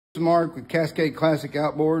Mark with Cascade Classic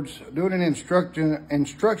Outboards, doing an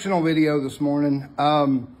instructional video this morning.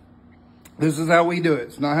 This is how we do it.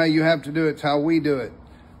 It's not how you have to do it, it's how we do it.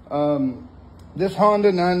 This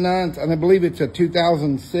Honda 99, and I believe it's a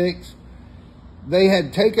 2006, they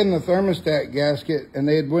had taken the thermostat gasket and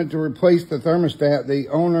they had went to replace the thermostat, the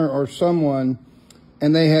owner or someone,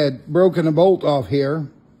 and they had broken a bolt off here,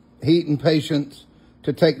 heat and patience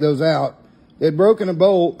to take those out. They had broken a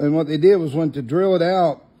bolt, and what they did was went to drill it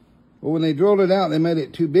out. But when they drilled it out, they made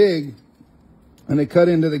it too big, and they cut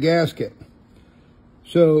into the gasket.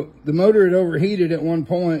 So the motor had overheated at one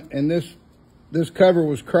point, and this cover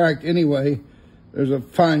was cracked anyway. There's a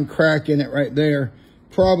fine crack in it right there.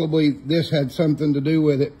 Probably this had something to do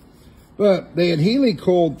with it. But they had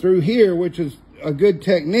helicoiled through here, which is a good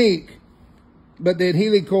technique, but they had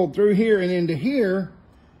helicoiled through here and into here,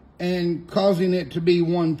 and causing it to be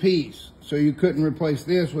one piece. So you couldn't replace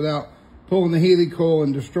this without pulling the helicoil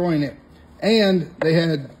and destroying it. And they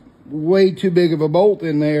had way too big of a bolt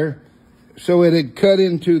in there, so it had cut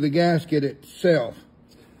into the gasket itself.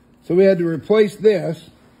 So we had to replace this.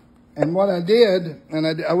 And what I did,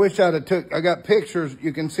 and I wish I got pictures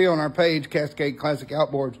you can see on our page, Cascade Classic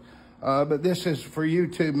Outboards, but this is for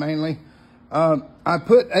YouTube mainly. I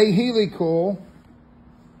put a helicoil,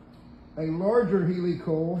 a larger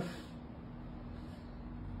helicoil.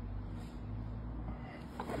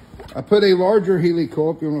 I put a larger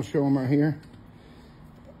helicoil, if you want to show them right here.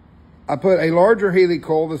 I put a larger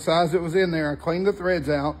helicoil, the size that was in there. I cleaned the threads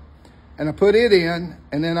out, and I put it in,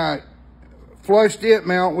 and then I flushed it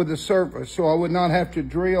mount with the surface, so I would not have to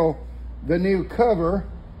drill the new cover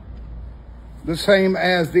the same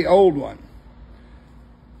as the old one.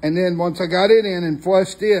 And then once I got it in and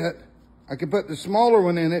flushed it, I could put the smaller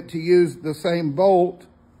one in it to use the same bolt,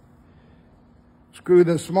 screw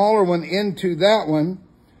the smaller one into that one.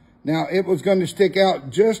 Now, it was going to stick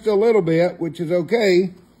out just a little bit, which is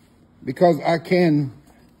okay, because I can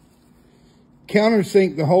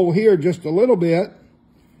countersink the hole here just a little bit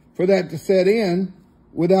for that to set in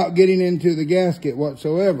without getting into the gasket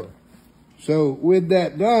whatsoever. So with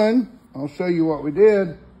that done, I'll show you what we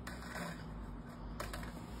did.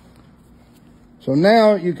 So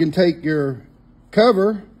now you can take your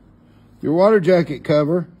cover, your water jacket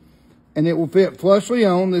cover, and it will fit flushly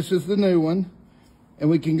on. This is the new one. And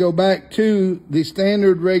we can go back to the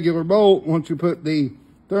standard regular bolt once you put the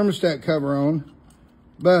thermostat cover on.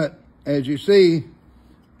 But as you see,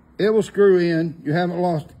 it will screw in. You haven't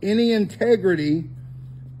lost any integrity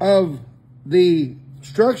of the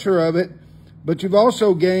structure of it, but you've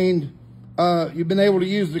also gained, you've been able to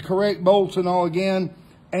use the correct bolts and all again,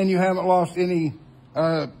 and you haven't lost any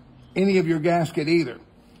of your gasket either.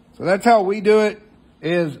 So that's how we do it,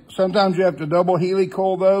 is sometimes you have to double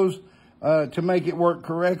helicoil those to make it work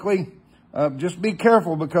correctly. Just be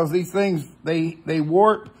careful, because these things, they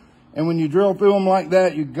warp, and when you drill through them like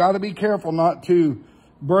that, you got to be careful not to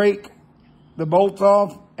break the bolts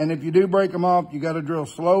off. And if you do break them off, you got to drill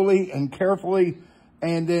slowly and carefully,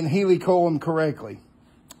 and then helicoil them correctly.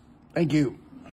 Thank you.